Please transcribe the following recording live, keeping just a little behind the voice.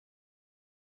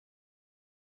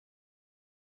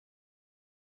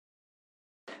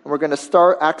And we're going to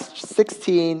start Acts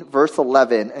 16, verse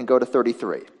 11, and go to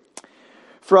 33.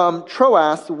 From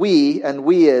Troas, we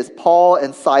is Paul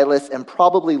and Silas and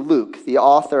probably Luke, the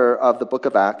author of the book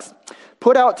of Acts,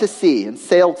 put out to sea and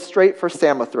sailed straight for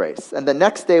Samothrace. And the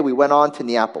next day we went on to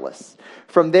Neapolis.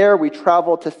 From there we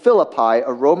traveled to Philippi,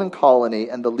 a Roman colony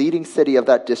and the leading city of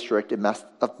that district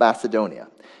of Macedonia.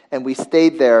 And we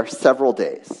stayed there several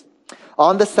days.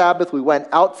 On the Sabbath, we went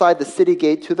outside the city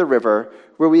gate to the river,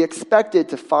 where we expected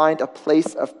to find a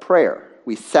place of prayer.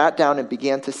 We sat down and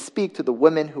began to speak to the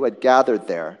women who had gathered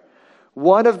there.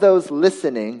 One of those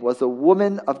listening was a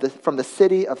woman from the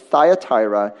city of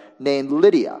Thyatira named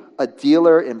Lydia, a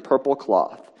dealer in purple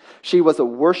cloth. She was a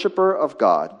worshiper of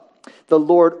God. The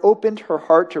Lord opened her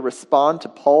heart to respond to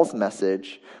Paul's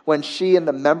message. When she and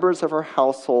the members of her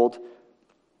household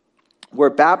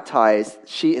were baptized,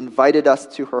 she invited us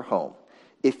to her home.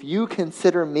 "If you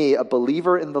consider me a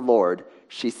believer in the Lord,"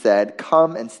 she said,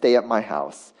 "come and stay at my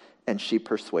house." And she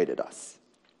persuaded us.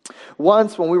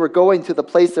 Once, when we were going to the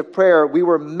place of prayer, we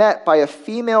were met by a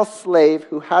female slave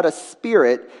who had a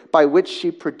spirit by which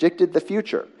she predicted the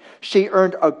future. She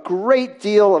earned a great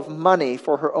deal of money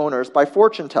for her owners by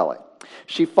fortune-telling.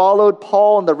 She followed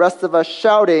Paul and the rest of us,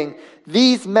 shouting,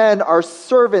 "These men are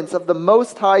servants of the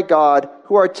Most High God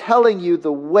who are telling you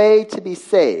the way to be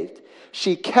saved."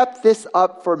 She kept this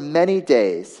up for many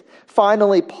days.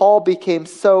 Finally, Paul became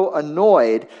so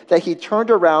annoyed that he turned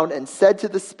around and said to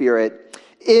the spirit,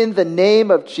 "In the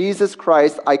name of Jesus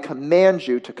Christ, I command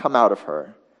you to come out of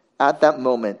her." At that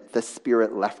moment, the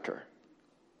spirit left her.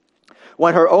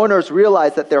 When her owners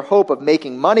realized that their hope of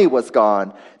making money was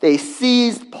gone, they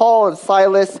seized Paul and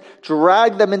Silas,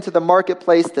 dragged them into the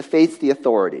marketplace to face the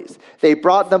authorities. They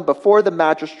brought them before the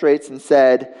magistrates and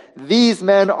said, "These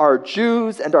men are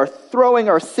Jews and are throwing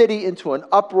our city into an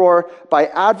uproar by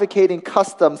advocating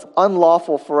customs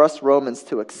unlawful for us Romans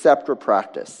to accept or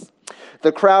practice."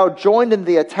 The crowd joined in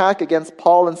the attack against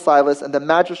Paul and Silas, and the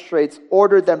magistrates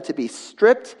ordered them to be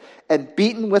stripped and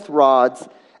beaten with rods.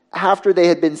 After they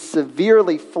had been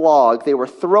severely flogged, they were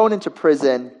thrown into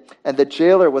prison, and the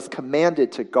jailer was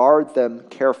commanded to guard them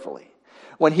carefully.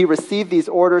 When he received these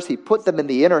orders, he put them in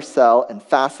the inner cell and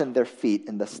fastened their feet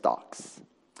in the stocks.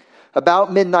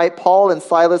 About midnight, Paul and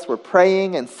Silas were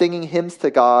praying and singing hymns to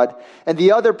God, and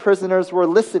the other prisoners were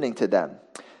listening to them.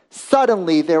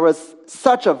 Suddenly, there was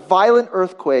such a violent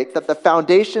earthquake that the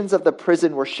foundations of the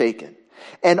prison were shaken,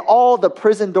 and all the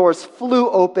prison doors flew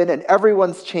open, and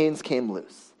everyone's chains came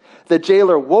loose. The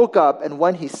jailer woke up, and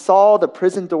when he saw the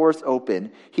prison doors open,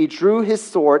 he drew his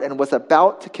sword and was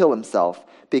about to kill himself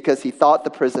because he thought the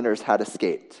prisoners had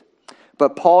escaped.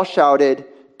 But Paul shouted,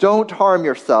 "Don't harm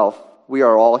yourself. We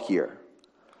are all here."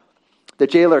 The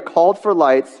jailer called for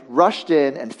lights, rushed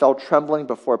in, and fell trembling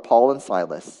before Paul and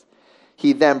Silas.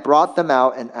 He then brought them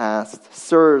out and asked,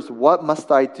 "Sirs, what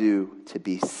must I do to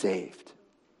be saved?"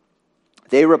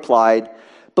 They replied,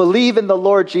 "Believe in the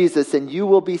Lord Jesus, and you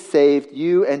will be saved,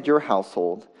 you and your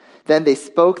household." Then they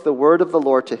spoke the word of the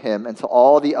Lord to him and to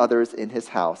all the others in his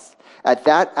house. At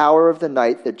that hour of the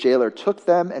night, the jailer took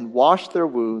them and washed their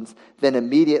wounds. Then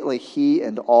immediately he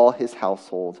and all his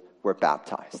household were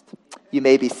baptized. You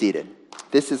may be seated.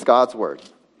 This is God's word.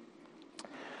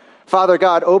 Father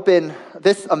God, open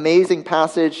this amazing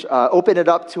passage, open it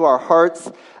up to our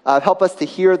hearts. Help us to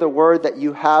hear the word that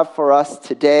you have for us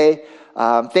today.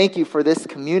 Thank you for this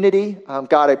community.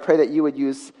 God, I pray that you would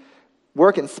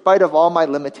work in spite of all my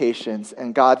limitations.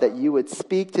 And God, that you would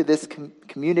speak to this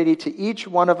community, to each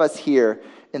one of us here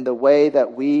in the way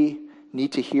that we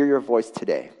need to hear your voice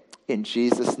today. In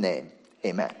Jesus' name,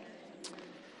 amen.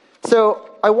 So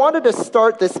I wanted to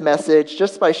start this message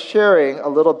just by sharing a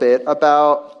little bit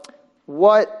about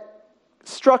what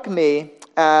struck me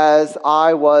as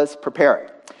I was preparing.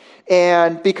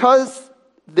 And because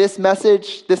this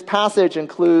passage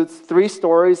includes 3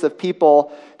 stories of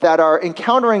people that are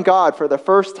encountering God for the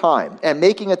first time and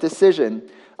making a decision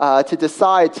to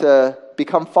decide to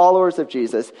become followers of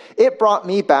Jesus. It brought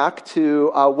me back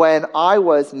to when I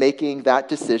was making that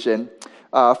decision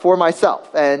for myself.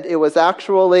 And it was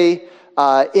actually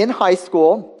in high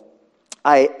school.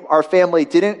 Our family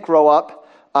didn't grow up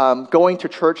going to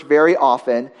church very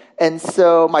often. And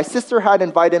so my sister had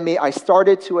invited me. I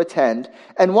started to attend.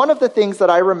 And one of the things that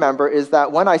I remember is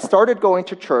that when I started going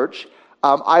to church,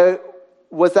 I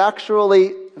was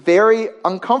actually very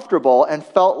uncomfortable and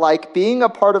felt like being a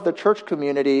part of the church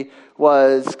community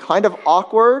was kind of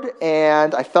awkward,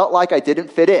 and I felt like I didn't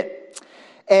fit in.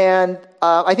 And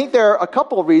I think there are a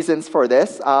couple reasons for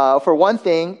this. For one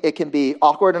thing, it can be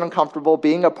awkward and uncomfortable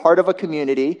being a part of a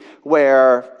community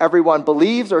where everyone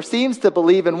believes or seems to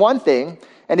believe in one thing.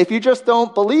 And if you just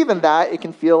don't believe in that, it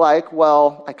can feel like,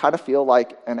 well, I kind of feel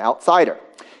like an outsider.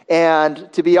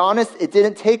 And to be honest, it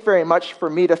didn't take very much for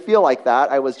me to feel like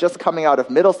that. I was just coming out of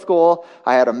middle school.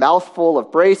 I had a mouthful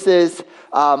of braces.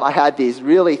 I had these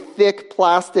really thick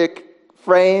plastic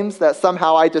frames that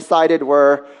somehow I decided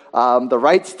were the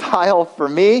right style for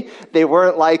me. They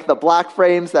weren't like the black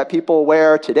frames that people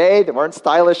wear today. They weren't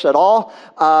stylish at all.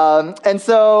 And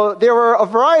so there were a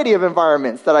variety of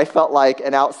environments that I felt like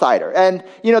an outsider. And,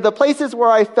 the places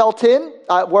where I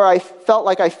felt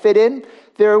like I fit in,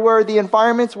 there were the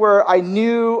environments where I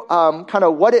knew kind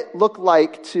of what it looked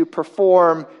like to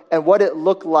perform and what it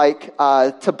looked like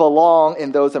to belong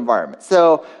in those environments.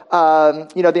 So,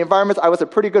 the environments, I was a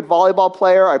pretty good volleyball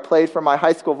player. I played for my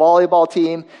high school volleyball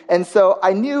team. And so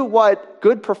I knew what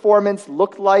good performance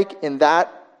looked like in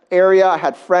that area. I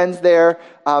had friends there.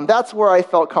 That's where I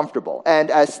felt comfortable.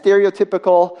 And as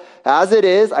stereotypical as it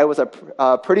is, I was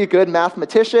a pretty good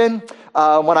mathematician.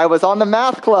 When I was on the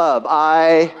math club,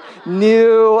 I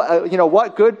knew,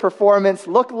 what good performance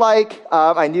looked like.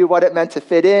 I knew what it meant to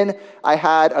fit in. I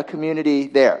had a community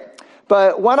there.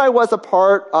 But when I was a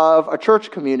part of a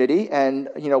church community and,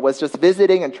 was just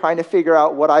visiting and trying to figure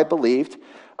out what I believed,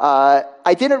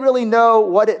 I didn't really know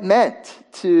what it meant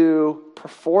to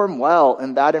perform well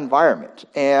in that environment.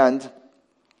 And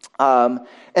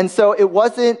so it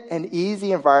wasn't an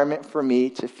easy environment for me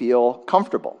to feel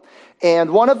comfortable.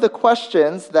 And one of the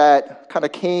questions that kind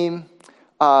of came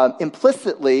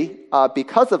implicitly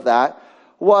because of that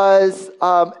was,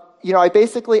 I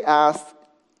basically asked,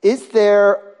 is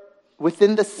there,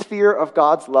 within the sphere of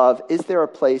God's love, is there a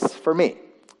place for me?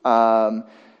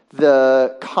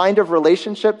 The kind of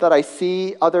relationship that I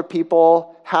see other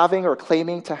people having or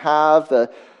claiming to have,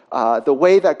 the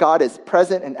way that God is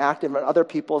present and active in other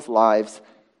people's lives,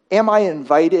 am I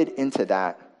invited into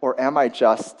that, or am I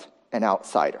just an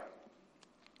outsider?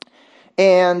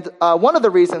 And one of the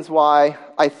reasons why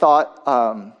I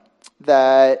thought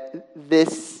that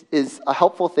this is a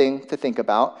helpful thing to think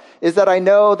about is that I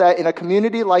know that in a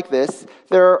community like this,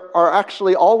 there are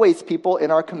actually always people in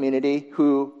our community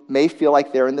who may feel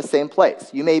like they're in the same place.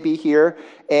 You may be here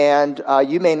and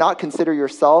you may not consider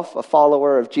yourself a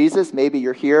follower of Jesus. Maybe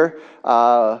you're here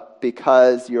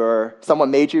because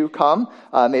someone made you come,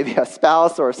 maybe a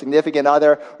spouse or a significant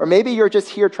other, or maybe you're just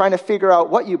here trying to figure out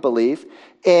what you believe.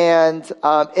 And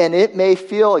it may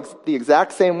feel the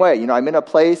exact same way. I'm in a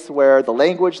place where the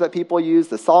language that people use,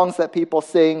 the songs that people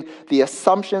sing, the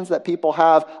assumptions that people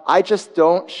have, I just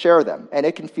don't share them. And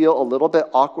it can feel a little bit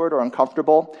awkward or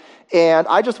uncomfortable. And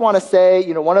I just want to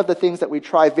say, one of the things that we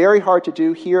try very hard to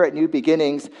do here at New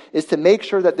Beginnings is to make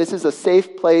sure that this is a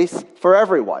safe place for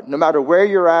everyone, no matter where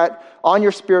you're at on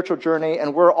your spiritual journey.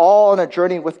 And we're all on a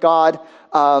journey with God,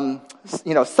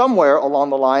 somewhere along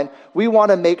the line. We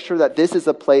want to make sure that this is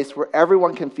a place where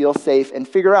everyone can feel safe and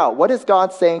figure out, what is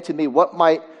God saying to me? What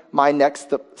might my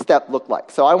next step look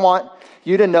like? So I want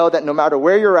you to know that no matter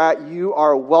where you're at, you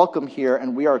are welcome here,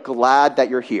 and we are glad that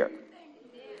you're here.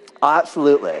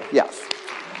 Absolutely, yes.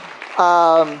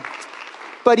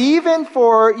 But even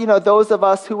for, those of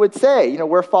us who would say,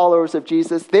 we're followers of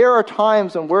Jesus, there are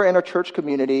times when we're in a church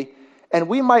community and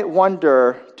we might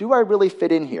wonder, do I really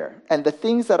fit in here? And the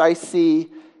things that I see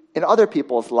in other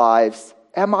people's lives,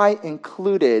 am I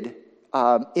included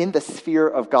in the sphere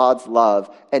of God's love?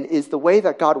 And is the way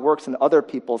that God works in other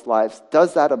people's lives,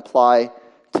 does that apply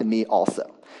to me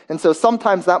also? And so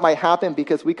sometimes that might happen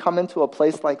because we come into a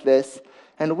place like this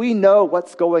and we know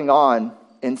what's going on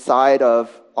inside of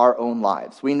our own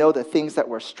lives. We know the things that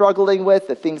we're struggling with,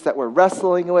 the things that we're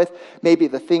wrestling with, maybe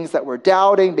the things that we're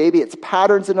doubting, maybe it's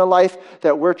patterns in our life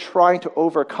that we're trying to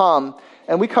overcome.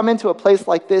 And we come into a place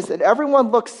like this and everyone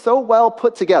looks so well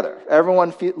put together.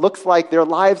 Everyone looks like their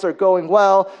lives are going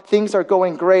well, things are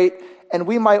going great. And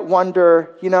we might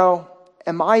wonder,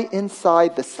 am I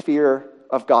inside the sphere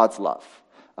of God's love?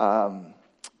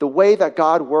 The way that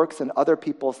God works in other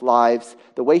people's lives,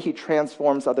 the way he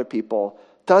transforms other people,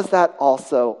 does that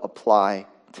also apply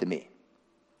to me?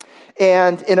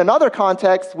 And in another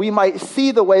context, we might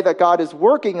see the way that God is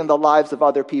working in the lives of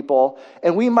other people,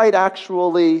 and we might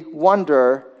actually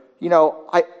wonder,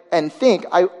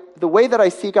 the way that I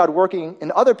see God working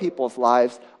in other people's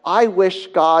lives, I wish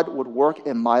God would work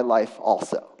in my life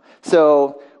also.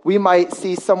 So we might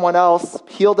see someone else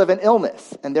healed of an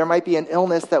illness, and there might be an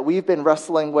illness that we've been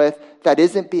wrestling with that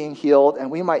isn't being healed,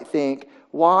 and we might think,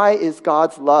 why is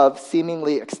God's love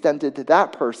seemingly extended to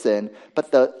that person,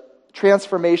 but the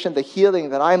transformation, the healing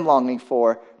that I'm longing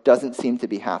for doesn't seem to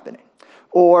be happening.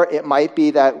 Or it might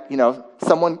be that,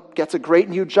 someone gets a great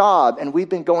new job and we've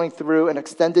been going through an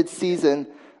extended season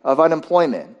of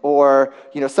unemployment. Or,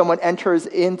 someone enters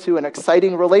into an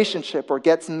exciting relationship or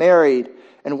gets married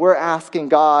and we're asking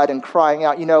God and crying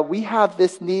out, we have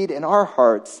this need in our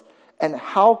hearts. And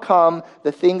how come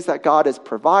the things that God is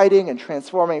providing and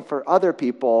transforming for other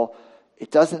people,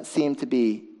 it doesn't seem to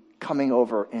be coming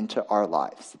over into our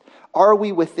lives? Are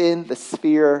we within the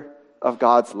sphere of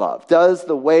God's love? Does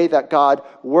the way that God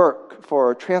work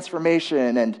for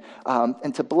transformation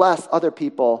and to bless other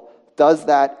people, does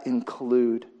that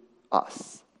include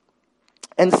us?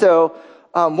 And so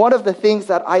one of the things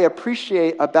that I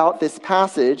appreciate about this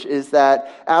passage is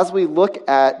that as we look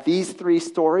at these three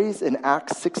stories in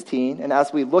Acts 16, and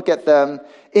as we look at them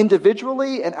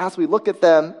individually and as we look at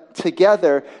them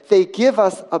together, they give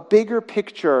us a bigger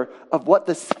picture of what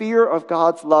the sphere of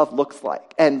God's love looks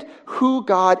like and who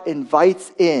God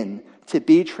invites in to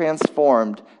be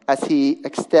transformed as he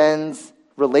extends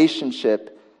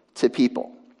relationship to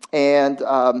people. And,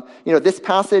 this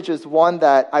passage is one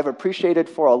that I've appreciated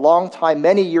for a long time.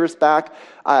 Many years back,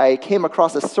 I came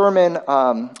across a sermon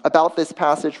about this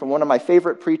passage from one of my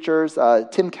favorite preachers,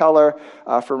 Tim Keller,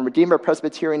 from Redeemer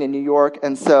Presbyterian in New York.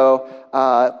 And so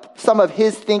some of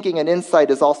his thinking and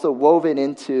insight is also woven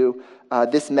into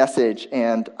this message,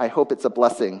 and I hope it's a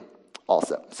blessing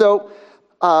also. So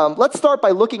let's start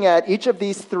by looking at each of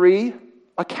these three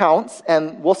accounts,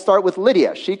 and we'll start with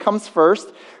Lydia. She comes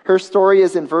first. Her story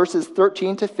is in verses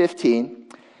 13 to 15.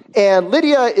 And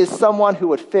Lydia is someone who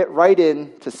would fit right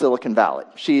into Silicon Valley.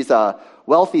 She's a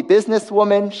wealthy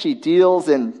businesswoman. She deals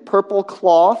in purple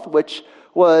cloth, which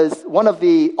was one of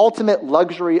the ultimate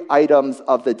luxury items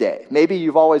of the day. Maybe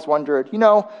you've always wondered,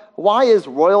 why is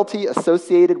royalty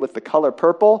associated with the color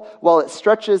purple? Well, it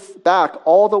stretches back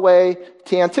all the way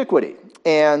to antiquity.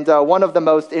 And one of the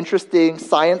most interesting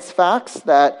science facts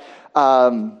that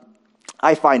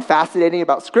I find fascinating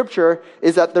about Scripture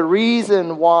is that the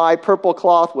reason why purple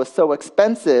cloth was so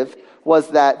expensive was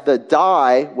that the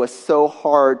dye was so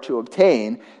hard to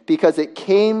obtain because it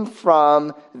came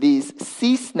from these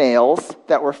sea snails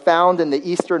that were found in the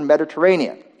Eastern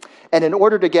Mediterranean. And in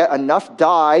order to get enough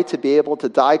dye to be able to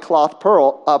dye cloth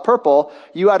purple,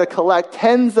 you had to collect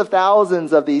tens of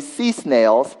thousands of these sea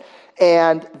snails,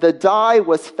 and the dye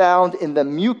was found in the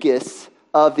mucus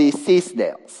of these sea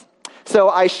snails. So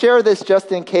I share this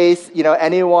just in case,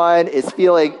 anyone is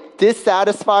feeling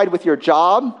dissatisfied with your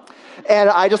job. And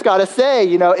I just got to say,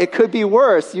 it could be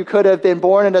worse. You could have been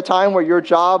born in a time where your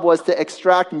job was to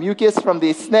extract mucus from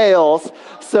these snails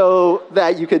so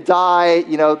that you could dye,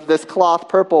 this cloth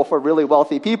purple for really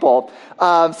wealthy people.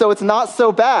 So it's not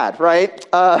so bad, right?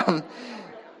 So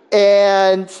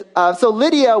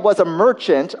Lydia was a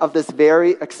merchant of this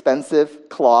very expensive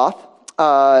cloth.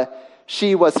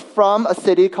 She was from a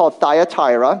city called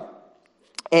Thyatira,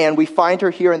 and we find her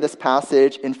here in this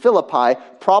passage in Philippi,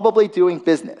 probably doing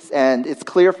business. And it's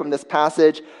clear from this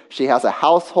passage, she has a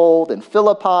household in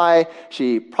Philippi.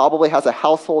 She probably has a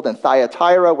household in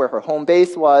Thyatira, where her home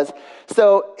base was.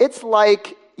 So it's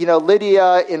like,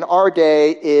 Lydia in our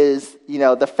day is,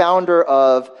 the founder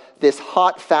of this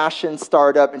hot fashion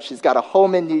startup, and she's got a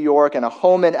home in New York and a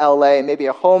home in LA, maybe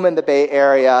a home in the Bay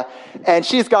Area, and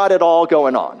she's got it all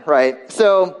going on, right?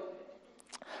 So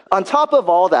on top of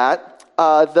all that,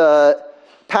 the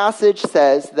passage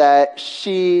says that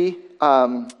she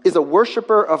is a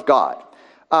worshiper of God.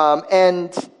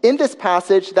 And in this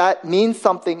passage, that means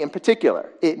something in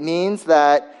particular. It means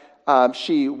that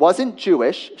she wasn't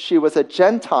Jewish, she was a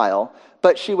Gentile,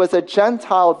 but she was a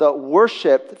Gentile that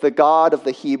worshiped the God of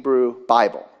the Hebrew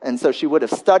Bible. And so she would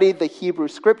have studied the Hebrew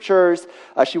scriptures.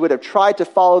 She would have tried to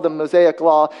follow the Mosaic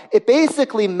law. It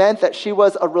basically meant that she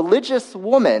was a religious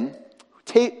woman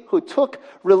who took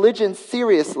religion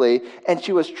seriously, and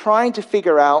she was trying to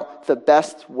figure out the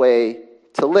best way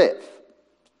to live.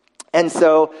 And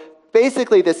so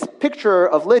basically this picture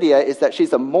of Lydia is that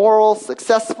she's a moral,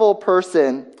 successful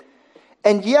person,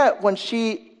 and yet when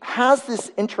she has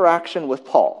this interaction with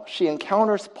Paul, she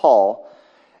encounters Paul,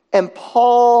 and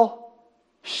Paul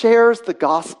shares the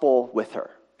gospel with her.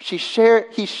 He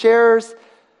shares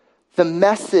the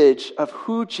message of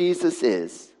who Jesus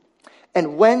is.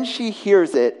 And when she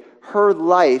hears it, her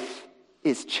life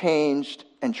is changed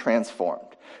and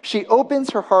transformed. She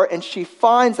opens her heart and she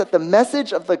finds that the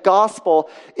message of the gospel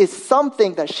is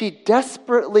something that she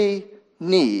desperately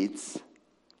needs,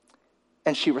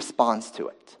 and she responds to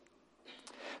it.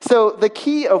 So the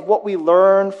key of what we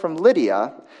learn from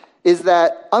Lydia is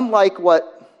that unlike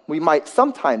what we might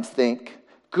sometimes think,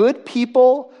 good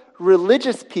people,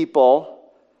 religious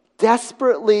people,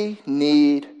 desperately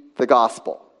need the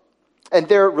gospel. And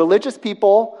there are religious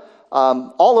people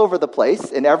all over the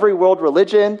place. In every world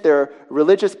religion, there are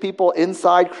religious people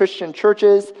inside Christian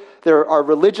churches. There are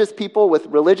religious people with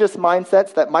religious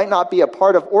mindsets that might not be a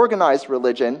part of organized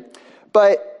religion.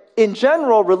 But in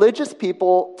general, religious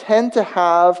people tend to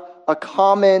have a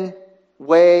common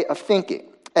way of thinking.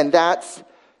 And that's,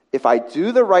 if I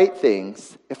do the right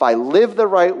things, if I live the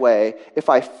right way, if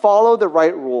I follow the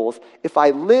right rules, if I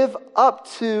live up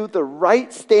to the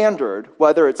right standard,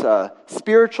 whether it's a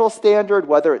spiritual standard,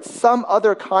 whether it's some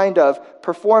other kind of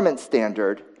performance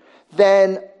standard,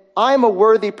 then I'm a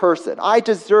worthy person. I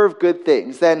deserve good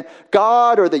things. Then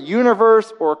God or the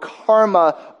universe or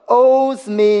karma owes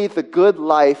me the good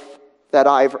life that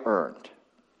I've earned.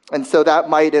 And so that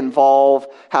might involve,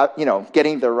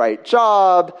 getting the right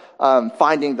job,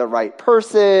 finding the right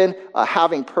person,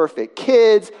 having perfect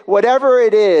kids, whatever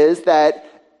it is that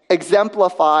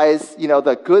exemplifies,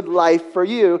 the good life for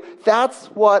you. That's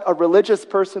what a religious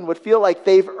person would feel like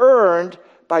they've earned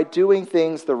by doing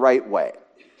things the right way.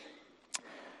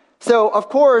 So, of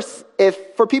course,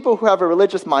 for people who have a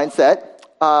religious mindset,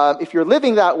 if you're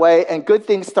living that way and good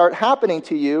things start happening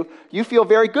to you, you feel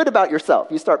very good about yourself.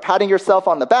 You start patting yourself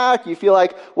on the back. You feel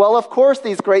like, well, of course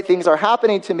these great things are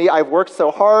happening to me. I've worked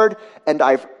so hard and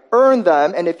I've earned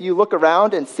them. And if you look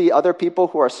around and see other people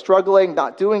who are struggling,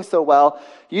 not doing so well,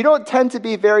 you don't tend to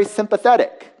be very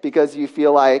sympathetic because you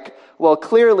feel like, well,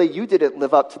 clearly you didn't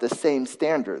live up to the same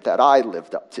standard that I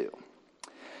lived up to.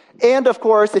 And of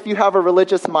course, if you have a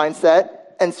religious mindset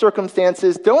and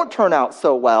circumstances don't turn out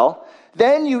so well,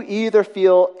 then you either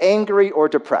feel angry or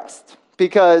depressed.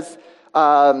 Because,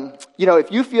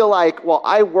 if you feel like, well,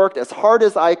 I worked as hard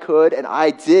as I could and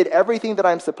I did everything that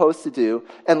I'm supposed to do,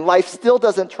 and life still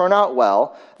doesn't turn out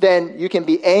well, then you can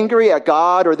be angry at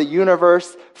God or the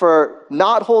universe for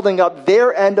not holding up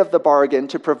their end of the bargain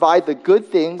to provide the good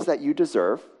things that you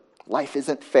deserve. Life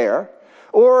isn't fair.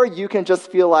 Or you can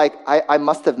just feel like, I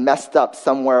must have messed up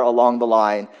somewhere along the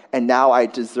line, and now I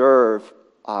deserve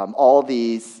all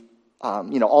these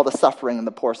all the suffering and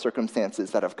the poor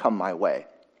circumstances that have come my way.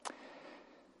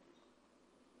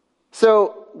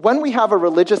 So when we have a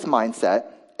religious mindset,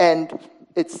 and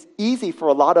it's easy for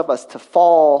a lot of us to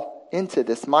fall into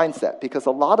this mindset because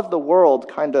a lot of the world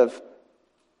kind of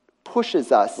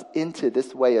pushes us into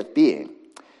this way of being.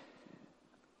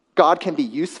 God can be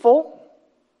useful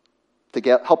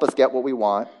to help us get what we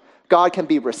want. God can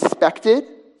be respected.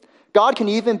 God can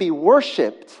even be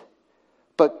worshipped.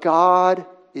 But God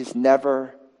is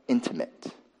never intimate.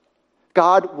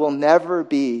 God will never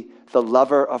be the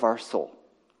lover of our soul.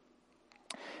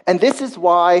 And this is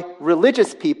why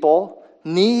religious people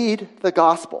need the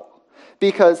gospel.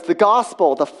 Because the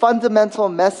gospel, the fundamental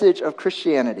message of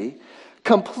Christianity,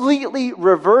 completely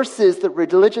reverses the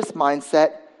religious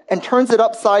mindset and turns it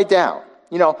upside down.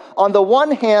 On the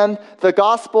one hand, the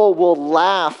gospel will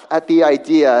laugh at the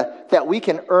idea that we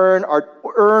can earn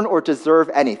or deserve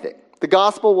anything. The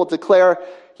gospel will declare,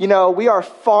 we are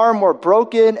far more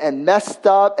broken and messed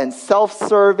up and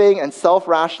self-serving and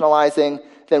self-rationalizing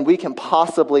than we can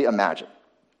possibly imagine.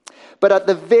 But at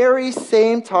the very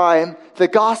same time, the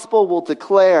gospel will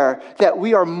declare that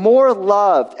we are more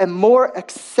loved and more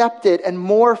accepted and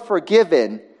more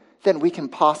forgiven than we can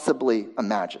possibly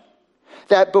imagine.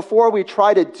 That before we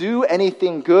try to do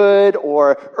anything good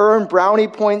or earn brownie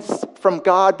points from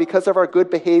God because of our good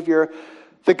behavior,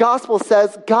 the gospel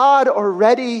says God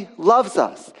already loves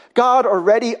us. God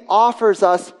already offers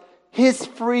us his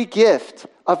free gift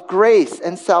of grace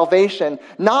and salvation,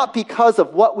 not because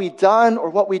of what we've done or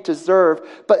what we deserve,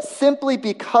 but simply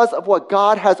because of what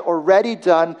God has already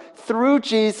done through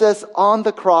Jesus on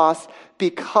the cross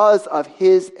because of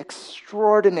his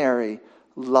extraordinary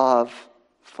love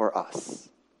for us.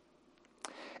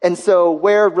 And so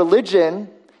where religion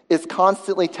is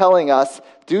constantly telling us,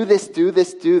 do this, do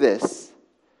this, do this,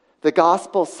 the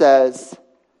gospel says,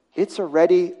 it's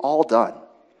already all done.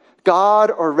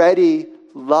 God already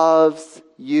loves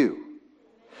you.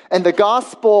 And the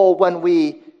gospel, when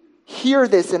we hear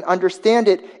this and understand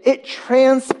it, it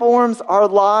transforms our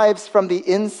lives from the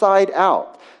inside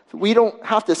out. We don't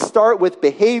have to start with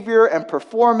behavior and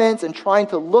performance and trying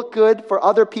to look good for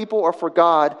other people or for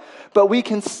God, but we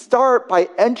can start by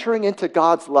entering into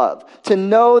God's love, to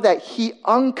know that he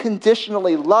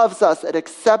unconditionally loves us and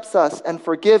accepts us and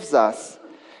forgives us.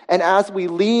 And as we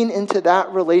lean into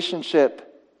that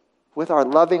relationship with our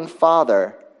loving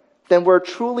Father, then we're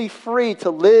truly free to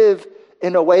live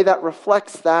in a way that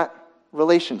reflects that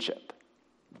relationship.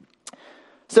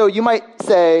 So you might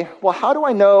say, well, how do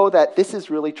I know that this is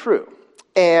really true?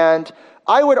 And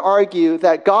I would argue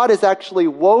that God has actually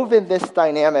woven this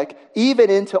dynamic even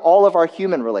into all of our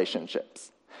human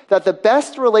relationships. That the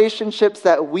best relationships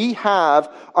that we have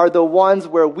are the ones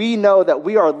where we know that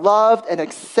we are loved and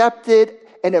accepted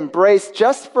and embraced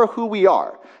just for who we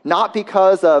are. Not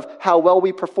because of how well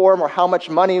we perform or how much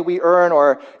money we earn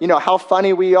or, how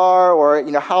funny we are or,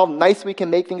 how nice we can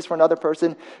make things for another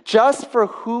person. Just for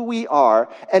who we are.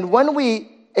 And when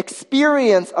we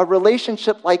experience a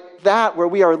relationship like that where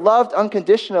we are loved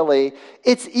unconditionally,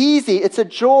 it's easy, it's a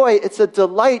joy, it's a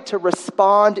delight to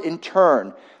respond in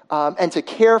turn and to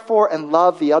care for and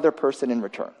love the other person in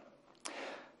return.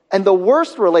 And the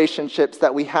worst relationships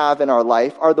that we have in our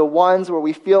life are the ones where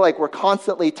we feel like we're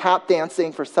constantly tap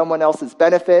dancing for someone else's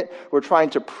benefit. We're trying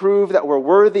to prove that we're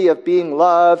worthy of being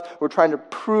loved. We're trying to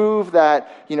prove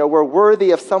that, we're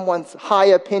worthy of someone's high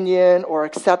opinion or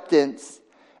acceptance.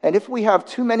 And if we have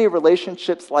too many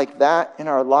relationships like that in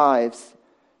our lives,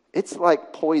 it's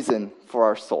like poison for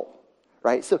our soul,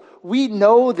 right? So we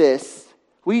know this.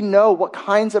 We know what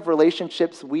kinds of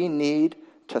relationships we need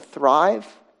to thrive.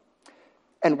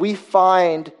 And we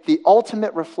find the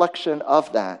ultimate reflection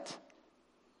of that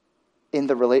in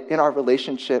our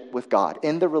relationship with God,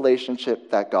 in the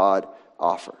relationship that God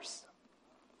offers.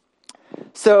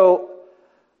 So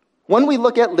when we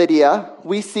look at Lydia,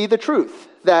 we see the truth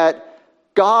that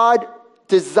God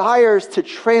desires to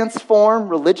transform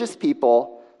religious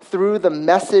people through the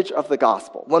message of the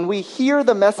gospel. When we hear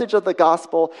the message of the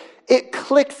gospel, it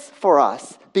clicks for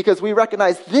us because we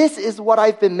recognize this is what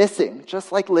I've been missing,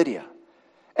 just like Lydia.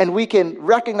 And we can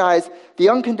recognize the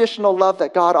unconditional love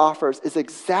that God offers is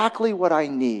exactly what I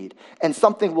need. And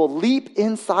something will leap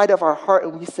inside of our heart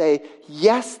and we say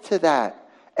yes to that.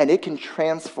 And it can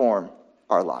transform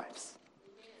our lives.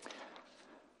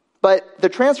 But the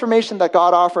transformation that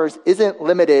God offers isn't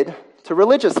limited to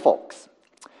religious folks.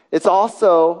 It's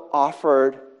also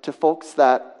offered to folks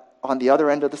that are on the other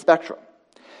end of the spectrum.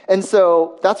 And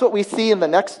so that's what we see in the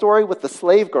next story with the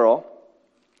slave girl.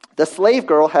 The slave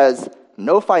girl has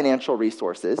no financial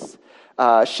resources.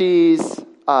 She's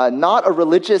not a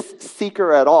religious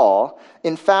seeker at all.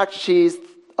 In fact, she's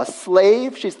a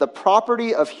slave. She's the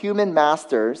property of human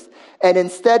masters. And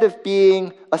instead of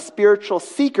being a spiritual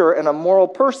seeker and a moral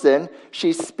person,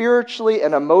 she's spiritually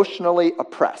and emotionally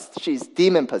oppressed. She's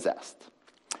demon-possessed.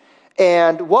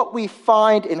 And what we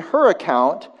find in her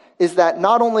account is that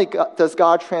not only does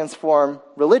God transform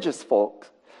religious folk,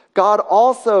 God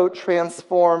also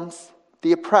transforms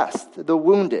the oppressed, the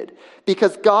wounded,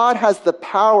 because God has the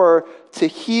power to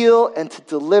heal and to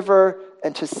deliver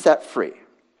and to set free.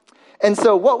 And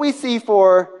so what we see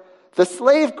for the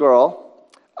slave girl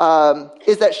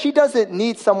is that she doesn't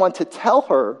need someone to tell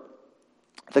her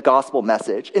the gospel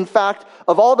message. In fact,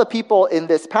 of all the people in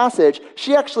this passage,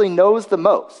 she actually knows the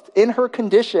most. In her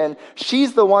condition,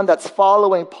 she's the one that's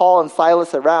following Paul and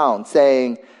Silas around,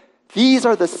 saying, "These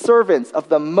are the servants of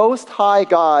the Most High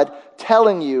God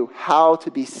telling you how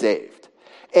to be saved."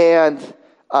 And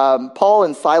Paul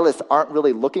and Silas aren't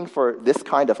really looking for this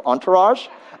kind of entourage.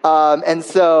 And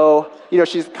so,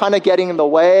 she's kind of getting in the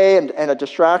way and a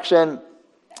distraction.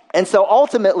 And so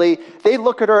ultimately, they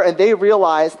look at her and they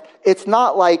realize it's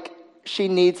not like she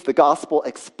needs the gospel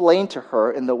explained to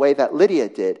her in the way that Lydia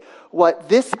did. What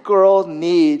this girl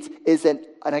needs is an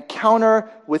encounter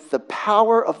with the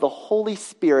power of the Holy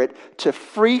Spirit to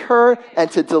free her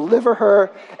and to deliver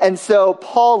her. And so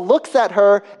Paul looks at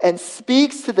her and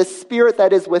speaks to the spirit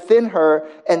that is within her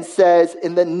and says,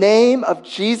 "In the name of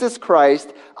Jesus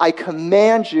Christ, I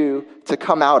command you to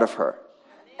come out of her."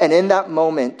 And in that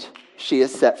moment, she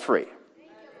is set free.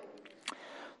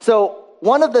 So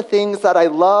one of the things that I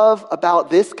love about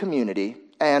this community,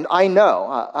 and I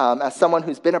know as someone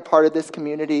who's been a part of this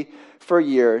community for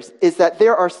years, is that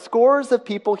there are scores of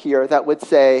people here that would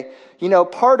say,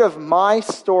 part of my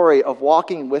story of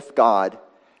walking with God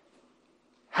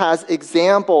has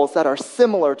examples that are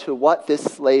similar to what this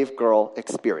slave girl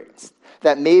experienced.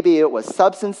 That maybe it was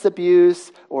substance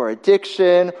abuse or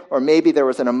addiction, or maybe there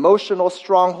was an emotional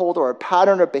stronghold or a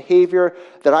pattern of behavior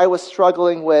that I was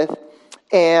struggling with,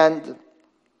 and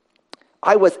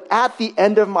I was at the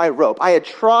end of my rope. I had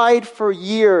tried for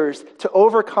years to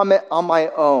overcome it on my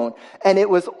own. And it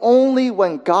was only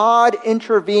when God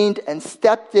intervened and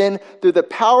stepped in through the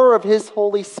power of His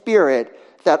Holy Spirit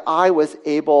that I was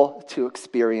able to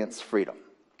experience freedom.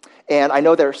 And I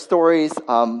know there are stories,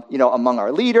 among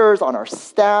our leaders, on our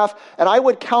staff, and I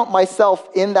would count myself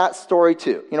in that story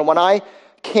too. When I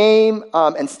came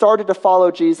and started to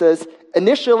follow Jesus,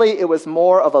 initially it was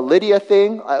more of a Lydia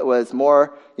thing. It was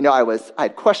more, I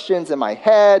had questions in my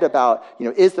head about,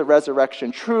 is the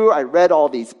resurrection true? I read all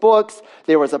these books.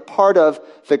 There was a part of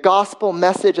the gospel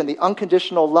message and the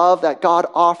unconditional love that God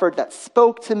offered that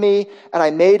spoke to me, and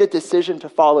I made a decision to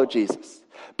follow Jesus.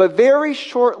 But very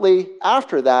shortly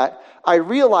after that, I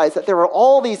realized that there were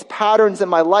all these patterns in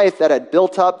my life that had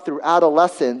built up through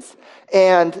adolescence,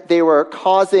 and they were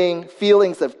causing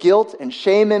feelings of guilt and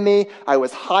shame in me. I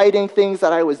was hiding things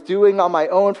that I was doing on my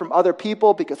own from other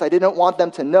people because I didn't want them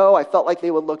to know. I felt like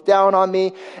they would look down on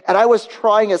me. And I was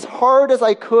trying as hard as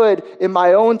I could in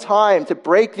my own time to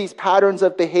break these patterns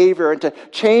of behavior and to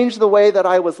change the way that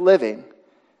I was living.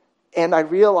 And I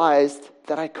realized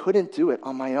that I couldn't do it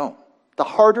on my own. The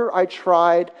harder I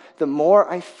tried, the more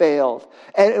I failed.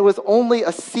 And it was only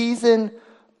a season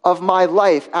of my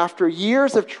life, after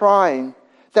years of trying,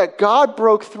 that God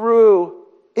broke through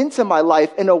into my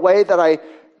life in a way that I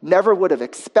never would have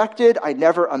expected, I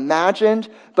never imagined.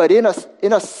 But in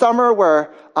a summer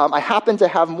where I happened to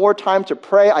have more time to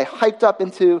pray, I hiked up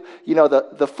into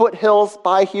the foothills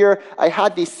by here. I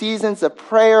had these seasons of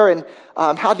prayer and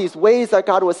had these ways that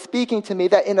God was speaking to me,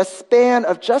 that in a span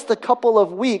of just a couple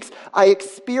of weeks, I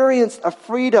experienced a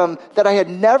freedom that I had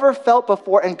never felt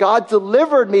before, and God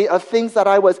delivered me of things that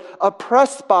I was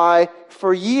oppressed by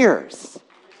for years.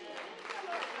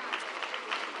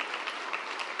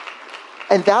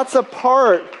 And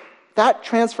that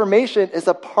transformation is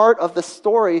a part of the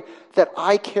story that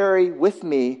I carry with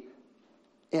me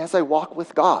as I walk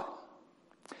with God.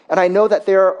 And I know that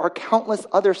there are countless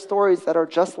other stories that are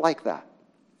just like that.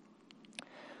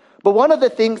 But one of the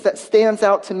things that stands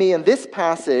out to me in this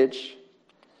passage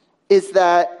is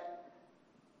that,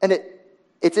 and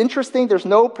it's interesting, there's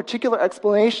no particular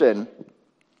explanation,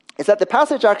 is that the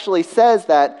passage actually says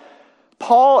that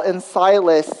Paul and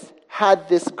Silas had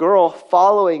this girl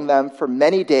following them for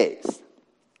many days.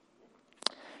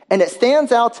 And it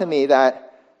stands out to me that,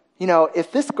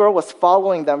 if this girl was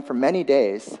following them for many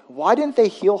days, why didn't they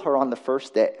heal her on the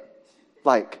first day?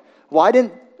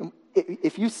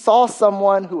 If you saw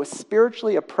someone who was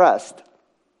spiritually oppressed,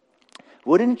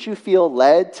 wouldn't you feel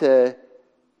led to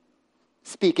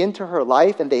speak into her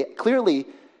life? And they clearly,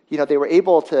 they were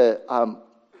able to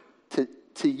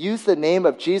use the name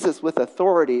of Jesus with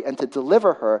authority and to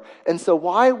deliver her. And so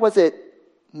why was it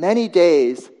many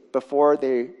days before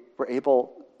they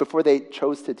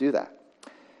chose to do that?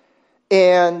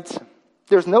 And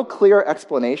there's no clear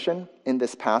explanation in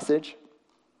this passage.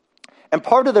 And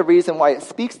part of the reason why it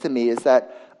speaks to me is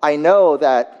that I know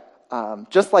that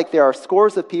just like there are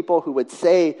scores of people who would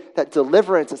say that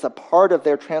deliverance is a part of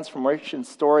their transformation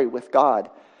story with God,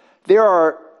 there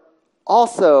are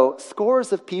also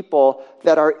scores of people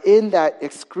that are in that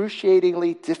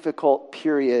excruciatingly difficult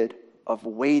period of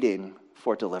waiting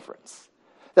for deliverance.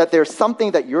 That there's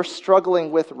something that you're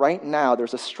struggling with right now.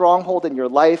 There's a stronghold in your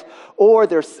life, or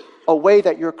there's a way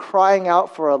that you're crying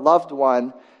out for a loved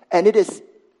one, and it is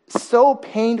so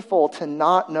painful to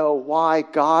not know why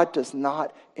God does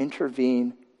not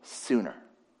intervene sooner.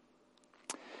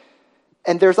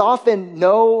 And there's often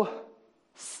no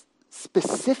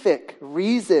specific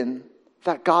reason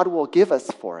that God will give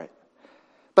us for it.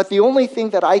 But the only thing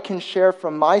that I can share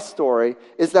from my story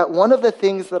is that one of the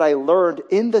things that I learned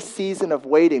in the season of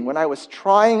waiting, when I was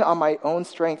trying on my own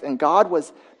strength and God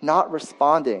was not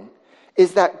responding,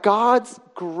 is that God's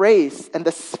grace and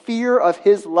the sphere of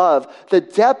his love, the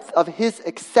depth of his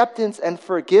acceptance and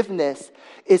forgiveness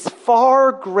is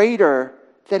far greater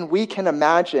than we can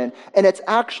imagine. And it's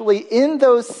actually in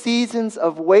those seasons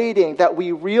of waiting that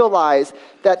we realize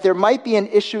that there might be an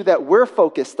issue that we're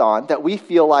focused on, that we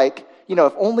feel like,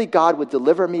 if only God would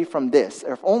deliver me from this,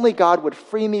 or if only God would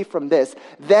free me from this,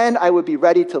 then I would be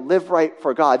ready to live right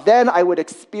for God. Then I would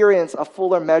experience a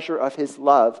fuller measure of his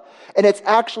love. And it's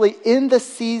actually in the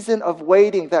season of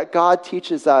waiting that God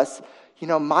teaches us,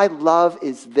 my love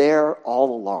is there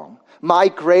all along. My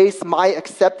grace, my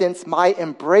acceptance, my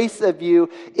embrace of you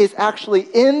is actually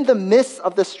in the midst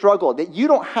of the struggle, that you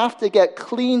don't have to get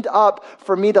cleaned up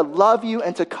for me to love you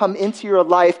and to come into your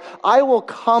life. I will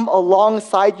come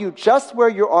alongside you just where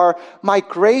you are. My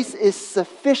grace is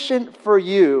sufficient for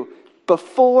you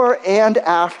before and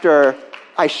after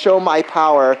I show my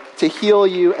power to heal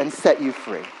you and set you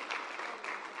free.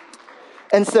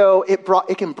 And so it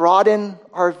can broaden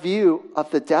our view of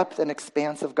the depth and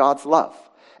expanse of God's love.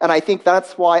 And I think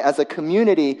that's why, as a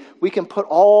community, we can put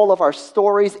all of our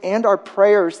stories and our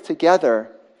prayers together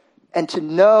and to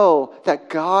know that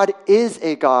God is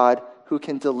a God who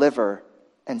can deliver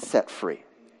and set free.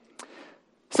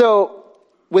 So,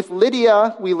 with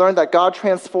Lydia, we learned that God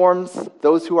transforms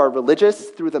those who are religious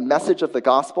through the message of the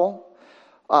gospel.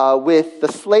 With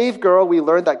the slave girl, we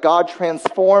learn that God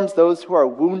transforms those who are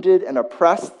wounded and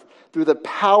oppressed through the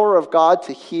power of God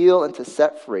to heal and to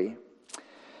set free.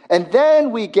 And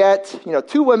then we get,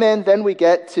 two women, then we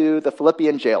get to the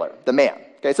Philippian jailer, the man.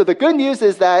 Okay, so the good news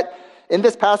is that in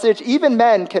this passage, even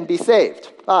men can be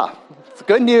saved. It's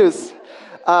good news.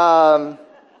 And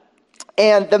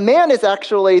the man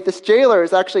this jailer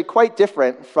is actually quite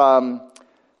different from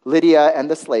Lydia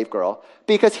and the slave girl,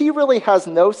 because he really has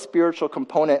no spiritual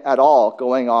component at all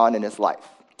going on in his life.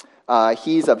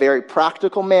 He's a very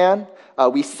practical man.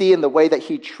 We see in the way that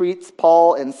he treats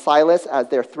Paul and Silas as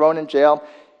they're thrown in jail,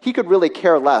 he could really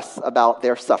care less about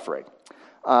their suffering.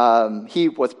 He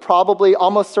was probably,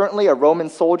 almost certainly, a Roman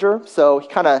soldier, so he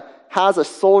kind of has a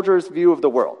soldier's view of the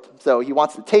world. So he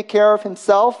wants to take care of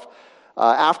himself.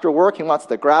 After work, he wants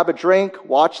to grab a drink,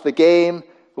 watch the game.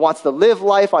 He wants to live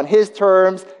life on his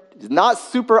terms. He's not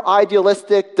super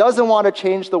idealistic, doesn't want to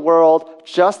change the world,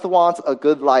 just wants a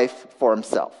good life for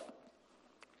himself.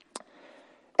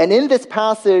 And in this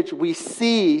passage, we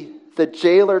see the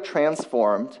jailer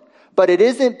transformed, but it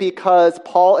isn't because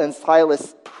Paul and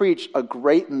Silas preach a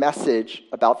great message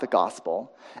about the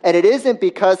gospel. And it isn't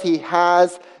because he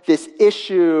has this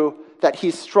issue that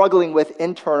he's struggling with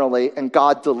internally and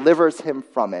God delivers him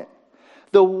from it.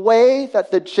 The way that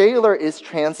the jailer is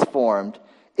transformed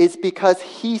is because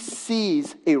he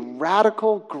sees a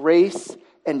radical grace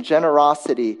and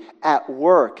generosity at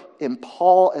work in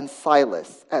Paul and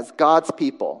Silas as God's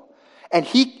people. And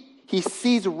he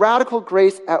sees radical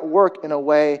grace at work in a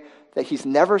way that he's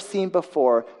never seen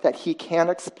before, that he can't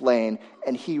explain,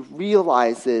 and he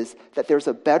realizes that there's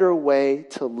a better way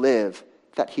to live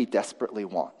that he desperately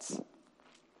wants.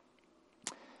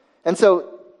 And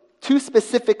so, two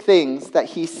specific things that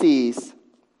he sees,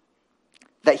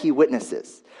 that he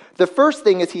witnesses. The first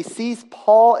thing is he sees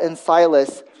Paul and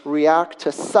Silas react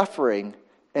to suffering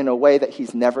in a way that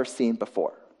he's never seen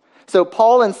before. So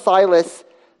Paul and Silas,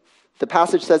 the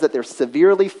passage says that they're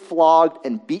severely flogged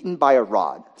and beaten by a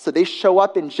rod. So they show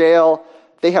up in jail,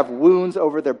 they have wounds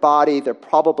over their body, they're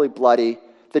probably bloody.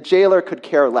 The jailer could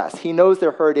care less. He knows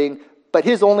they're hurting, but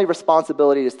his only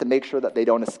responsibility is to make sure that they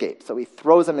don't escape. So he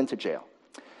throws them into jail.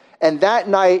 And that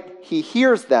night, he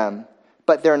hears them,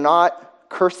 but they're not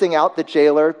cursing out the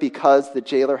jailer because the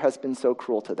jailer has been so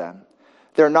cruel to them.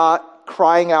 They're not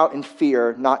crying out in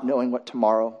fear, not knowing what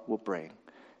tomorrow will bring.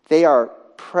 They are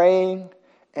praying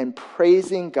and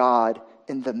praising God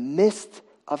in the midst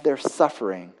of their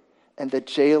suffering, and the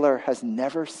jailer has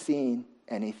never seen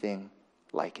anything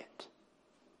like it.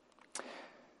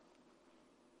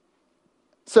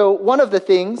 So one of the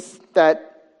things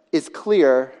that is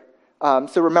clear,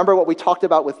 so remember what we talked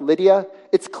about with Lydia?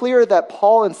 It's clear that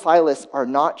Paul and Silas are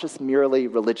not just merely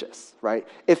religious, right?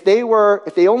 If they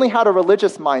only had a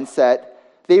religious mindset,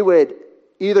 they would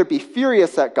either be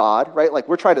furious at God, right? Like,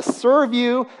 we're trying to serve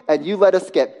you and you let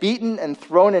us get beaten and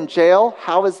thrown in jail.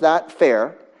 How is that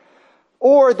fair?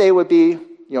 Or they would be,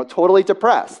 totally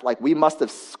depressed. Like, we must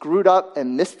have screwed up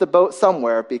and missed the boat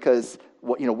somewhere because,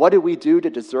 what did we do to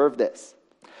deserve this?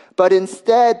 But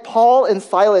instead, Paul and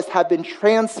Silas have been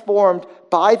transformed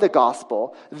by the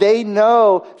gospel. They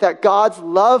know that God's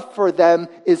love for them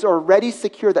is already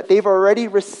secure, that they've already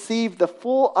received the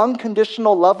full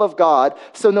unconditional love of God.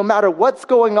 So no matter what's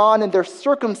going on in their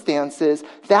circumstances,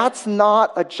 that's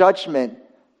not a judgment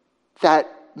that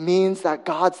means that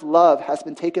God's love has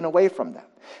been taken away from them.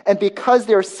 And because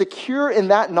they're secure in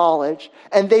that knowledge,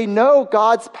 and they know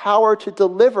God's power to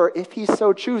deliver if he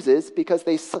so chooses, because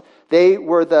they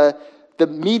were the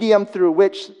medium through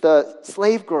which the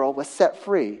slave girl was set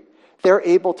free, they're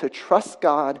able to trust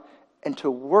God and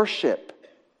to worship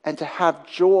and to have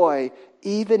joy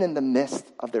even in the midst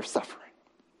of their suffering.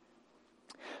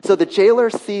 So the jailer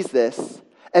sees this,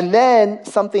 and then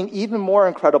something even more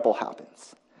incredible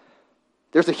happens.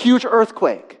 There's a huge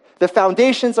earthquake. The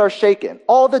foundations are shaken.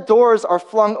 All the doors are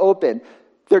flung open.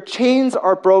 Their chains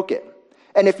are broken.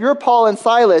 And if you're Paul and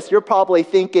Silas, you're probably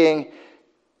thinking,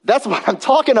 that's what I'm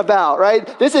talking about,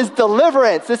 right? This is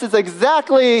deliverance. This is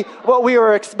exactly what we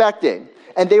were expecting.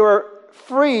 And they were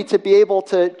free to be able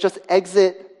to just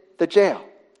exit the jail.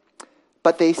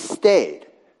 But they stayed.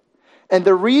 And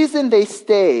the reason they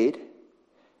stayed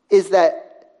is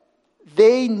that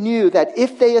they knew that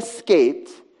if they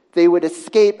escaped, they would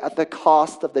escape at the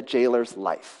cost of the jailer's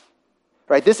life.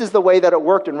 Right? This is the way that it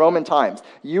worked in Roman times.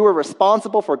 You were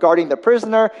responsible for guarding the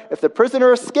prisoner. If the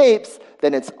prisoner escapes,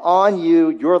 then it's on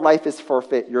you. Your life is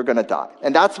forfeit. You're going to die.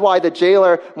 And that's why the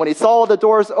jailer, when he saw the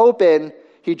doors open,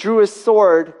 he drew his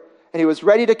sword and he was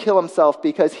ready to kill himself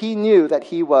because he knew that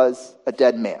he was a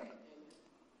dead man.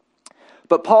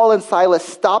 But Paul and Silas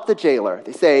stop the jailer.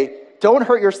 They say, don't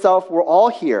hurt yourself, we're all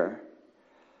here.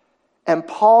 And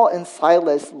Paul and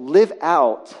Silas live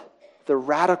out the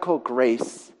radical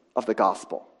grace of the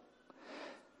gospel.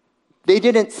 They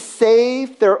didn't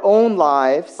save their own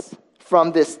lives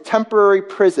from this temporary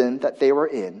prison that they were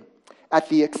in at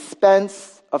the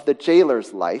expense of the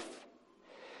jailer's life,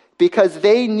 because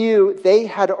they knew they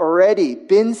had already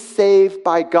been saved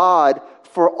by God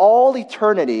for all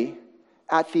eternity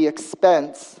at the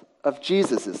expense of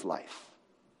Jesus' life.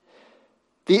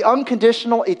 The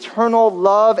unconditional, eternal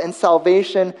love and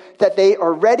salvation that they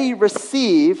already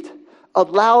received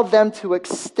allowed them to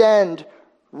extend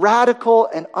radical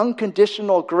and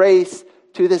unconditional grace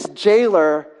to this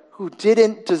jailer who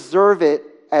didn't deserve it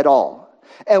at all.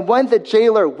 And when the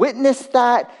jailer witnessed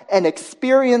that and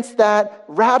experienced that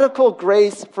radical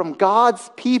grace from God's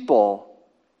people,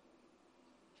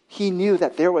 he knew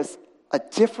that there was a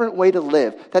different way to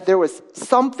live, that there was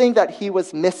something that he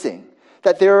was missing,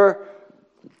 that there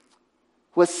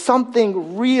was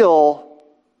something real,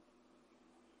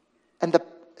 and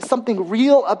something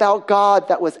real about God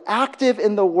that was active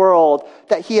in the world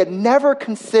that he had never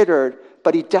considered,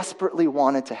 but he desperately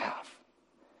wanted to have.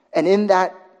 And in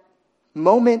that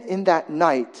moment, in that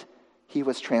night, he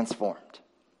was transformed.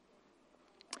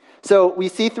 So we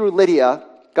see through Lydia,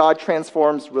 God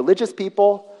transforms religious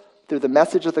people through the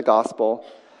message of the gospel.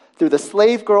 Through the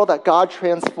slave girl, that God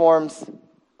transforms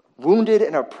wounded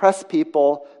and oppressed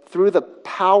people through the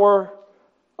power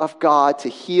of God to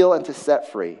heal and to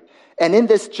set free. And in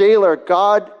this jailer,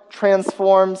 God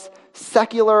transforms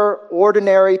secular,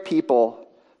 ordinary people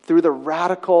through the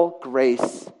radical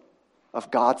grace of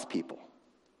God's people.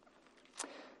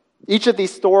 Each of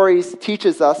these stories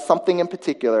teaches us something in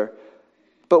particular,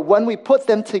 but when we put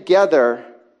them together,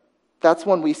 that's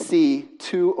when we see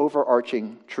two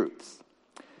overarching truths.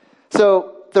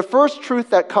 So the first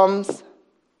truth that comes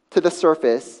to the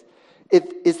surface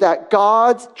is that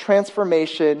God's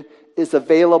transformation is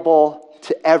available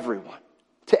to everyone.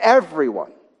 To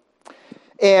everyone.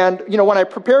 And, when I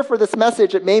prepared for this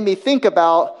message, it made me think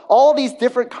about all these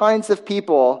different kinds of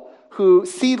people who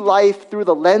see life through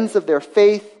the lens of their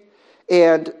faith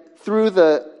and through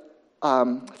the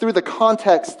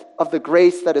context of the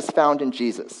grace that is found in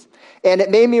Jesus. And it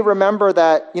made me remember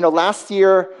that, last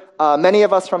year, many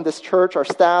of us from this church, our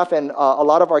staff, and a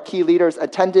lot of our key leaders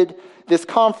attended this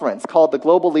conference called the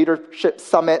Global Leadership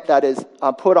Summit that is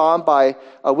put on by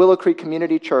Willow Creek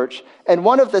Community Church. And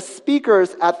one of the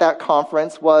speakers at that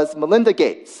conference was Melinda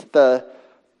Gates,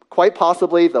 quite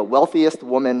possibly the wealthiest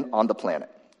woman on the planet.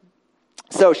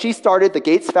 So she started the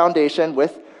Gates Foundation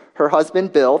with her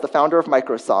husband, Bill, the founder of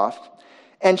Microsoft.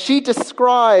 And she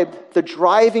described the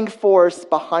driving force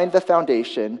behind the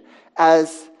foundation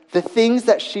as the things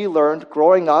that she learned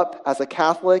growing up as a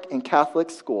Catholic in Catholic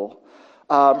school,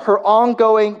 her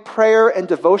ongoing prayer and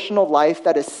devotional life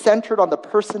that is centered on the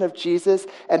person of Jesus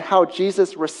and how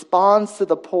Jesus responds to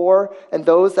the poor and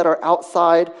those that are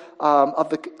outside of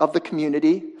the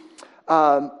community,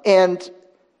 and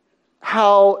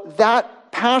how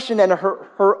that passion and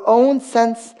her own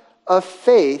sense of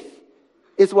faith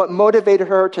is what motivated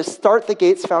her to start the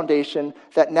Gates Foundation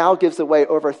that now gives away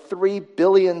over $3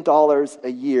 billion a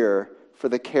year for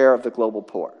the care of the global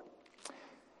poor.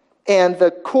 And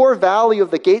the core value of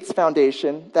the Gates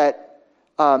Foundation, that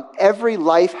every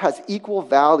life has equal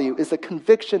value, is a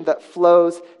conviction that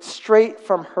flows straight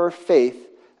from her faith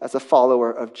as a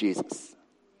follower of Jesus.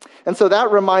 And so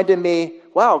that reminded me,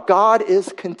 wow, God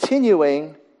is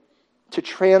continuing to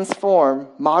transform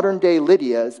modern-day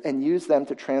Lydias and use them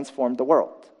to transform the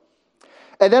world.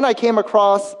 And then I came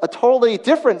across a totally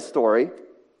different story,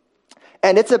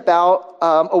 and it's about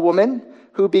a woman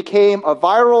who became a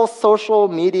viral social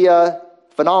media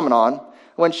phenomenon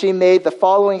when she made the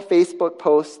following Facebook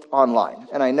post online.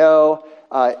 And I know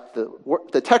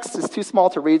the text is too small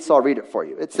to read, so I'll read it for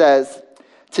you. It says,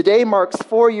 "Today marks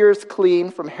 4 years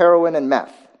clean from heroin and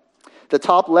meth. The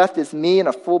top left is me in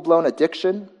a full-blown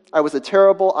addiction. I was a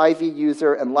terrible IV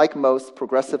user and, like most,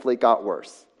 progressively got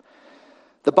worse.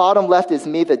 The bottom left is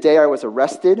me the day I was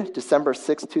arrested, December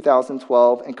 6,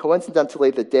 2012, and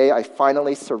coincidentally the day I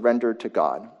finally surrendered to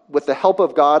God. With the help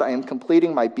of God, I am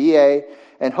completing my BA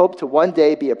and hope to one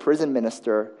day be a prison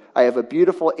minister. I have a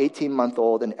beautiful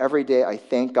 18-month-old, and every day I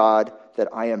thank God that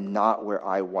I am not where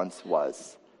I once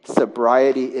was.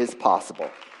 Sobriety is possible."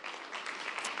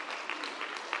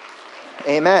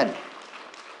 Amen.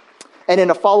 And in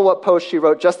a follow-up post, she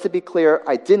wrote, "Just to be clear,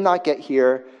 I did not get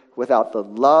here without the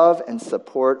love and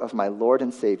support of my Lord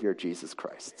and Savior, Jesus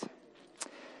Christ."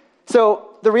 So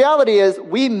the reality is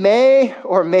we may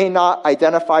or may not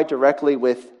identify directly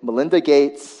with Melinda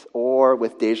Gates or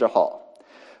with Deja Hall.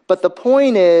 But the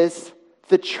point is,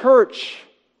 the church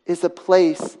is a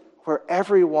place where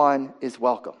everyone is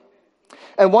welcome.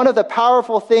 And one of the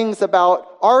powerful things about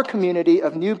our community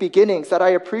of New Beginnings that I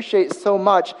appreciate so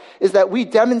much is that we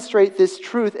demonstrate this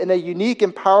truth in a unique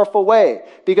and powerful way.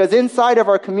 Because inside of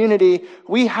our community,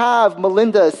 we have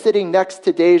Melinda sitting next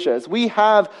to Deja's. We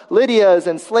have Lydia's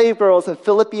and slave girls and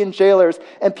Philippian jailers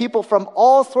and people from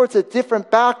all sorts of different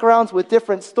backgrounds with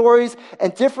different stories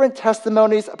and different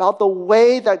testimonies about the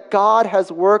way that God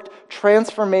has worked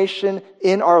transformation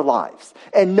in our lives.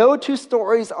 And no two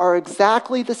stories are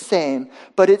exactly the same,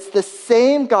 but it's the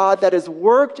same God that has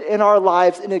worked in our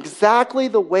lives in exactly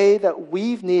the way that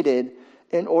we've needed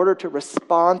in order to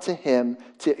respond to Him,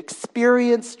 to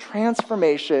experience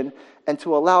transformation, and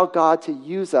to allow God to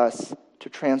use us to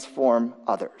transform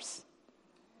others.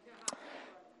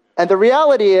 And the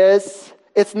reality is,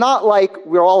 it's not like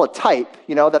we're all a type,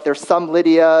 that there's some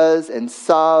Lydias and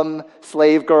some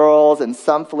slave girls and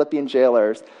some Philippian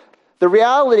jailers. The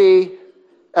reality,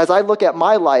 as I look at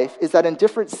my life, is that in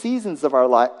different seasons of our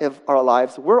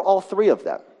lives, we're all three of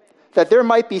them. That there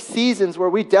might be seasons where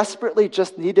we desperately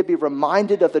just need to be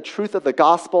reminded of the truth of the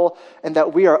gospel and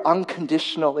that we are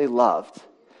unconditionally loved.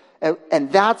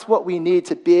 And that's what we need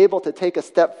to be able to take a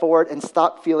step forward and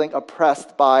stop feeling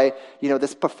oppressed by,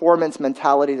 this performance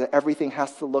mentality that everything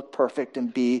has to look perfect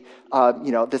and be,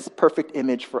 this perfect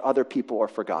image for other people or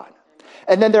for God.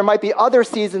 And then there might be other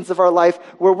seasons of our life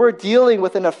where we're dealing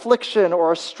with an affliction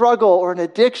or a struggle or an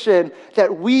addiction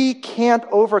that we can't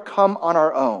overcome on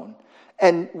our own.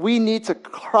 And we need to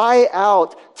cry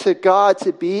out to God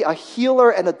to be a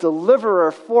healer and a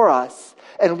deliverer for us.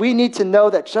 And we need to know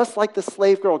that just like the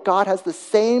slave girl, God has the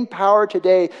same power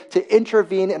today to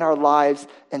intervene in our lives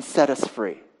and set us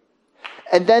free.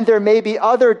 And then there may be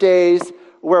other days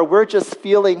where we're just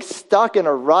feeling stuck in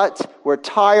a rut, we're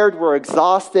tired, we're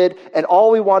exhausted, and all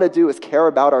we want to do is care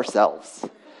about ourselves.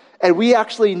 And we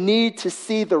actually need to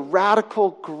see the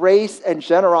radical grace and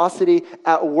generosity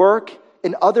at work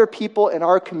in other people in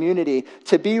our community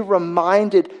to be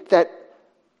reminded that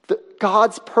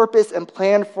God's purpose and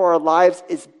plan for our lives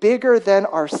is bigger than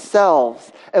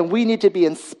ourselves. And we need to be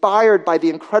inspired by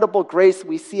the incredible grace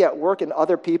we see at work in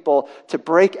other people to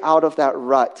break out of that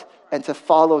rut and to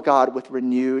follow God with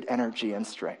renewed energy and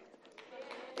strength.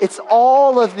 It's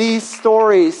all of these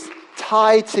stories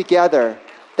tied together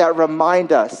that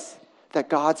remind us that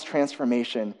God's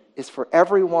transformation is for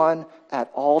everyone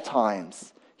at all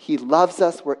times. He loves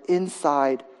us. We're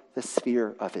inside the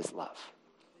sphere of His love.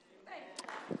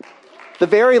 The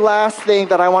very last thing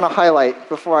that I want to highlight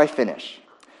before I finish.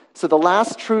 So the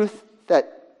last truth that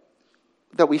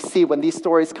we see when these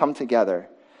stories come together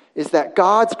is that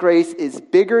God's grace is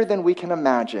bigger than we can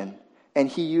imagine, and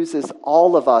He uses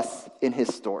all of us in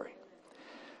His story.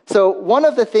 So one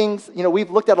of the things,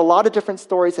 we've looked at a lot of different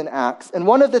stories in Acts, and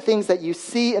one of the things that you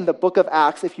see in the book of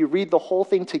Acts, if you read the whole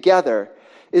thing together,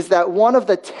 is that one of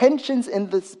the tensions in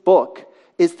this book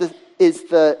is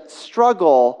the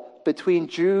struggle between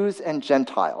Jews and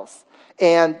Gentiles.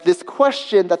 And this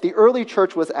question that the early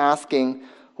church was asking,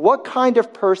 what kind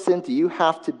of person do you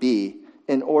have to be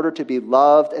in order to be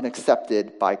loved and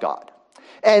accepted by God?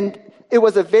 And it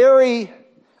was a very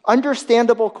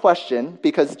understandable question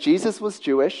because Jesus was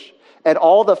Jewish and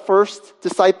all the first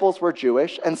disciples were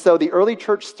Jewish. And so the early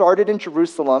church started in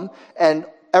Jerusalem and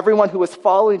everyone who was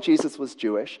following Jesus was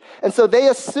Jewish. And so they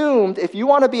assumed if you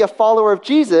want to be a follower of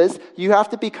Jesus, you have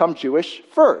to become Jewish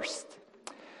first.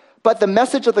 But the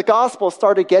message of the gospel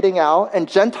started getting out, and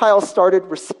Gentiles started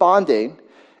responding,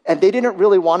 and they didn't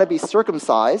really want to be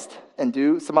circumcised and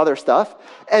do some other stuff.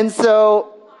 And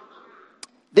so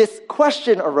this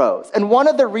question arose. And one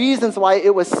of the reasons why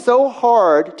it was so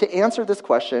hard to answer this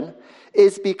question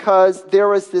is because there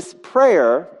was this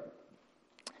prayer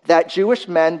that Jewish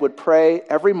men would pray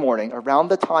every morning around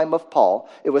the time of Paul.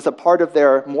 It was a part of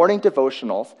their morning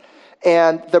devotionals.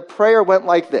 And the prayer went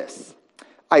like this: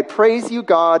 I praise you,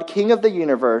 God, King of the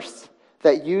universe,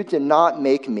 that you did not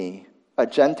make me a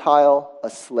Gentile,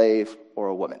 a slave, or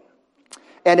a woman.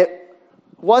 And it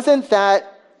wasn't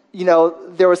that,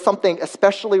 there was something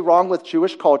especially wrong with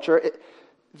Jewish culture.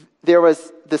 There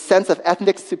was the sense of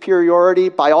ethnic superiority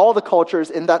by all the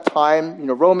cultures in that time,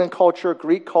 Roman culture,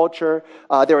 Greek culture.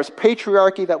 There was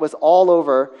patriarchy that was all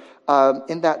over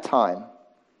in that time.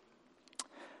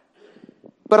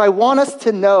 But I want us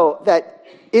to know that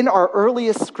in our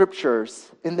earliest scriptures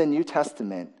in the New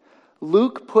Testament,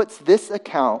 Luke puts this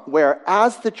account where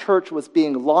as the church was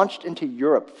being launched into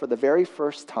Europe for the very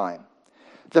first time,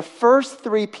 the first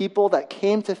three people that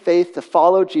came to faith to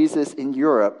follow Jesus in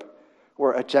Europe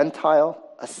were a Gentile,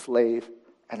 a slave,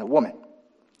 and a woman.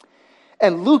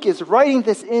 And Luke is writing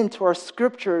this into our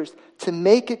scriptures to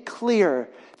make it clear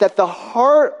that the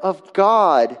heart of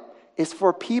God is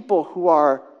for people who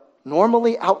are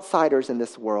normally outsiders in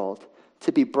this world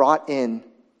to be brought in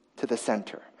to the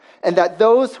center. And that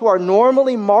those who are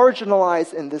normally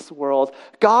marginalized in this world,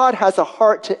 God has a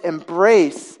heart to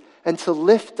embrace and to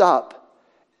lift up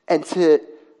and to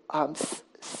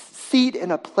seat in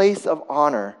a place of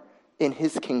honor in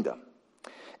his kingdom.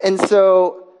 And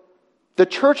so the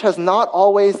church has not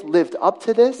always lived up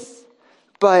to this,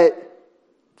 but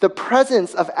the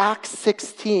presence of Acts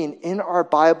 16 in our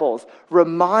Bibles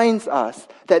reminds us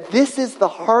that this is the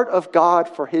heart of God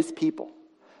for his people,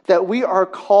 that we are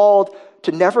called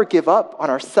to never give up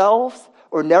on ourselves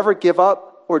or never give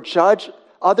up or judge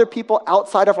other people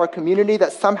outside of our community,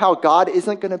 that somehow God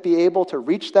isn't going to be able to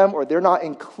reach them or they're not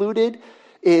included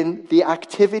in the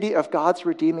activity of God's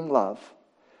redeeming love.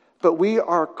 But we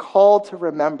are called to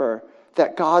remember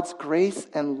that God's grace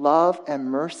and love and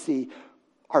mercy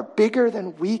are bigger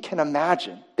than we can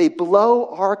imagine. They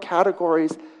blow our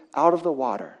categories out of the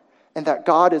water, and that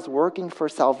God is working for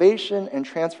salvation and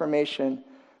transformation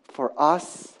for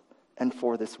us and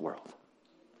for this world.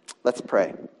 Let's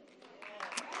pray.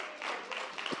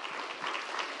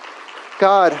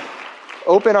 God,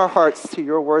 open our hearts to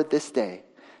your word this day.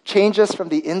 Change us from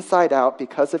the inside out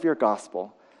because of your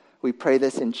gospel. We pray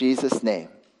this in Jesus' name.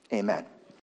 Amen.